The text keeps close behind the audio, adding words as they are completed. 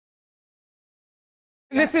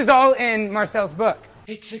And this is all in Marcel's book.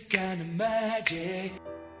 It's a kind of magic.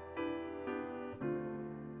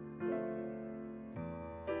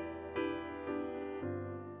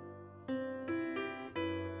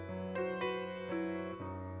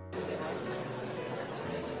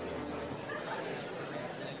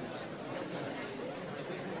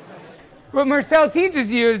 What Marcel teaches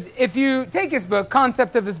you is, if you take his book,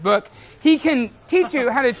 concept of his book, he can teach you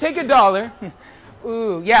how to take a dollar.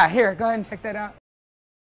 Ooh, yeah, here, go ahead and check that out.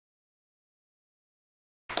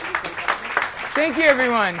 Thank you,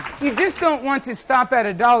 everyone. You just don't want to stop at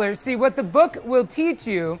a dollar. See, what the book will teach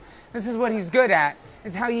you, this is what he's good at,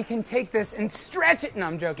 is how you can take this and stretch it. No,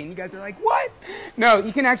 I'm joking. You guys are like, what? No,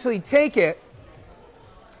 you can actually take it.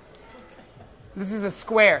 This is a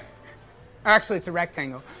square. Actually, it's a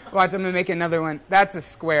rectangle. Watch, I'm going to make another one. That's a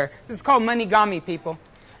square. This is called moneygammy, people.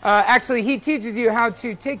 Actually, he teaches you how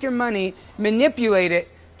to take your money, manipulate it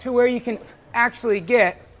to where you can actually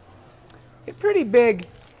get a pretty big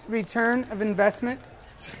return of investment.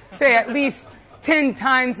 Say at least 10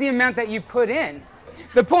 times the amount that you put in.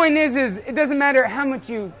 The point is it doesn't matter how much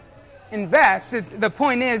you invest. The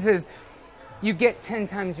point is you get 10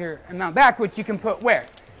 times your amount back, which you can put where?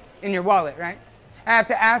 In your wallet, right? I have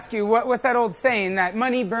to ask you, what's that old saying that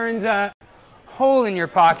money burns a hole in your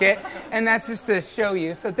pocket? And that's just to show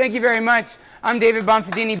you. So thank you very much. I'm David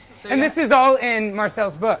BONFADINI. And this is all in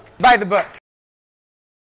Marcel's book. Buy the book.